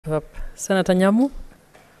Senator Nyamu.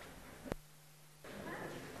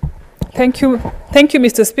 Thank you,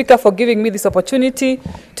 Mr. Speaker, for giving me this opportunity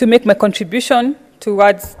to make my contribution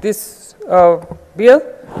towards this bill.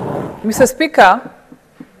 Mr. Speaker,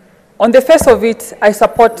 on the face of it, I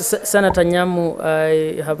support... Senator Nyamu,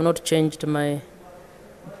 I have not changed my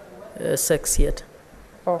sex yet.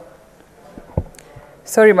 Oh.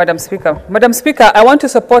 Sorry, Madam Speaker. Madam Speaker, I want to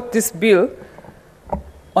support this bill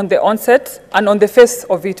on the onset and on the face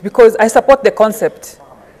of it because I support the concept.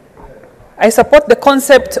 I support the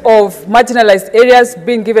concept of marginalized areas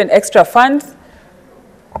being given extra funds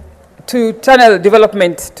to channel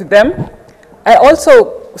development to them. I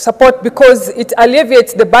also support because it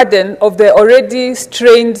alleviates the burden of the already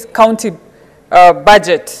strained county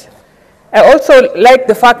budget. I also like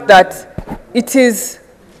the fact that it is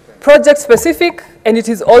project-specific and it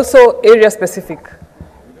is also area-specific.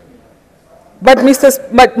 But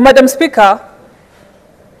Madam Speaker,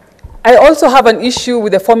 I also have an issue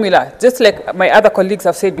with the formula, just like my other colleagues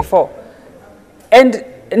have said before. And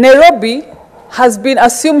Nairobi has been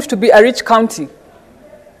assumed to be a rich county.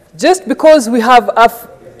 Just because we have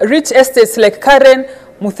rich estates like Karen,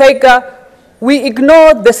 Muthaiga, we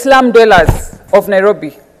ignore the slum dwellers of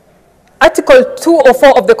Nairobi. Article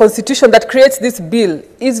 204 of the Constitution that creates this bill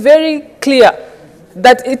is very clear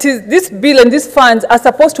that it is this bill and these funds are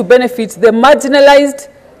supposed to benefit the marginalized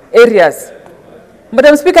areas.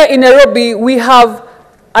 Madam Speaker, in Nairobi, we have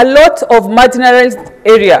a lot of marginalized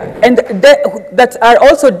area and that are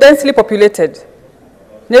also densely populated.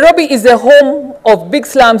 Nairobi is the home of big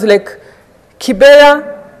slums like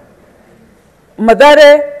Kibera,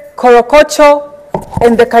 Mathare, Korokocho,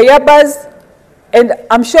 and the Kayabas. And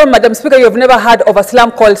I'm sure, Madam Speaker, you have never heard of a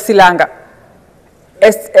slum called Silanga,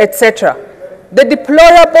 etc. The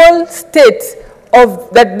deplorable state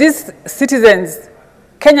that these citizens,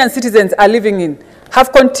 Kenyan citizens, are living in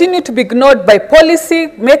have continued to be ignored by policy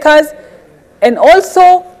makers and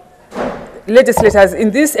also legislators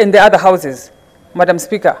in this and the other houses, Madam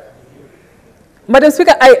Speaker. Madam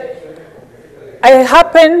Speaker, I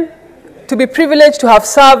happen to be privileged to have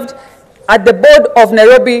served at the board of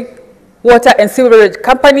Nairobi Water and Sewerage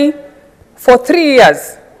Company for 3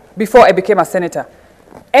 years before I became a senator.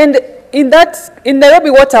 And in Nairobi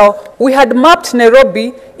Water, we had mapped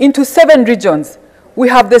Nairobi into 7 regions. We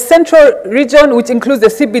have the central region, which includes the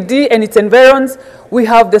CBD and its environs. We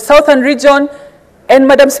have the southern region. And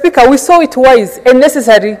Madam Speaker, we saw it wise and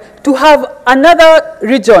necessary to have another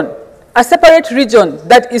region, a separate region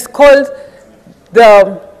that is called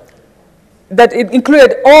that it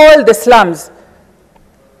included all the slums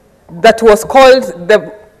that was called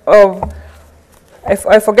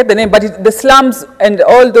I forget the name, but the slums and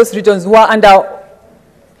all those regions were under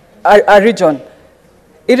a region,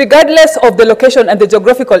 regardless of the location and the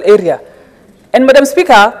geographical area. And Madam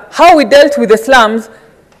Speaker, how we dealt with the slums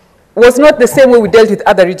was not the same way we dealt with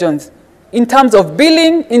other regions, in terms of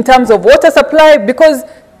billing, in terms of water supply, because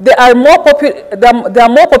they are more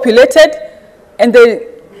populated and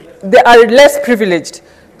they are less privileged.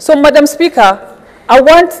 So, Madam Speaker, I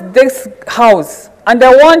want this House and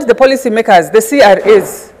I want the policymakers, the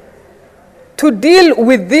CRAs, to deal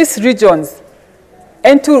with these regions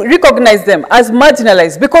and to recognize them as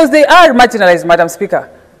marginalized, because they are marginalized, Madam Speaker.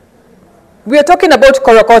 We are talking about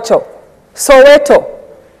Korokocho, Soweto,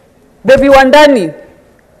 the Viwandani,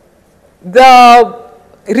 the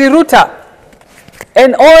Riruta,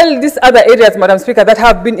 and all these other areas, Madam Speaker, that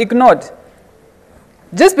have been ignored.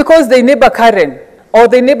 Just because they neighbor Karen or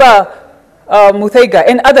they neighbor Muthaiga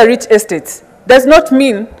and other rich estates does not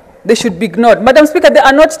mean they should be ignored. Madam Speaker, they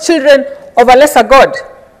are not children of a lesser God.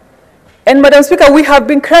 And Madam Speaker, we have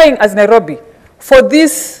been crying as Nairobi for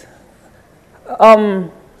these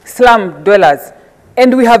slum dwellers,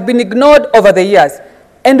 and we have been ignored over the years.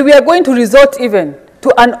 And we are going to resort even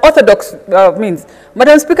to unorthodox means.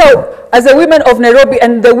 Madam Speaker, as the women of Nairobi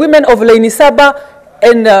and the women of Lainisaba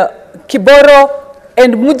and Kiboro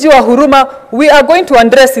and Muji wa Huruma, we are going to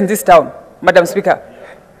undress in this town, Madam Speaker,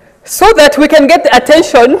 so that we can get the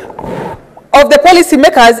attention of the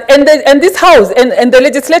policymakers and this House and the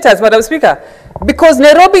legislators, Madam Speaker, because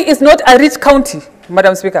Nairobi is not a rich county,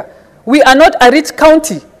 Madam Speaker. We are not a rich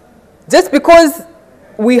county just because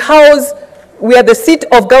we are the seat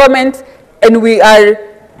of government and we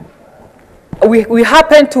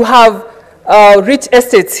happen to have rich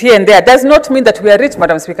estates here and there. Does not mean that we are rich,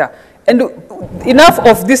 Madam Speaker. And enough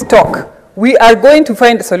of this talk. We are going to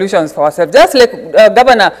find solutions for ourselves. Just like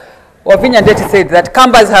Governor Wavinya Ndeti said, that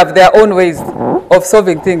Kambas have their own ways of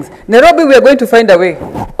solving things. Nairobi, we are going to find a way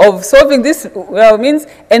of solving this means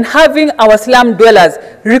and having our slum dwellers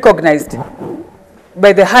recognized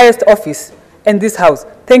by the highest office and this House.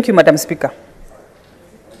 Thank you, Madam Speaker.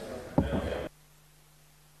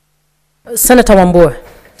 Senator Wambua.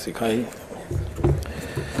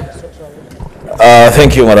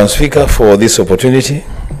 Thank you, Madam Speaker, for this opportunity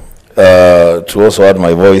to also add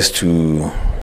my voice to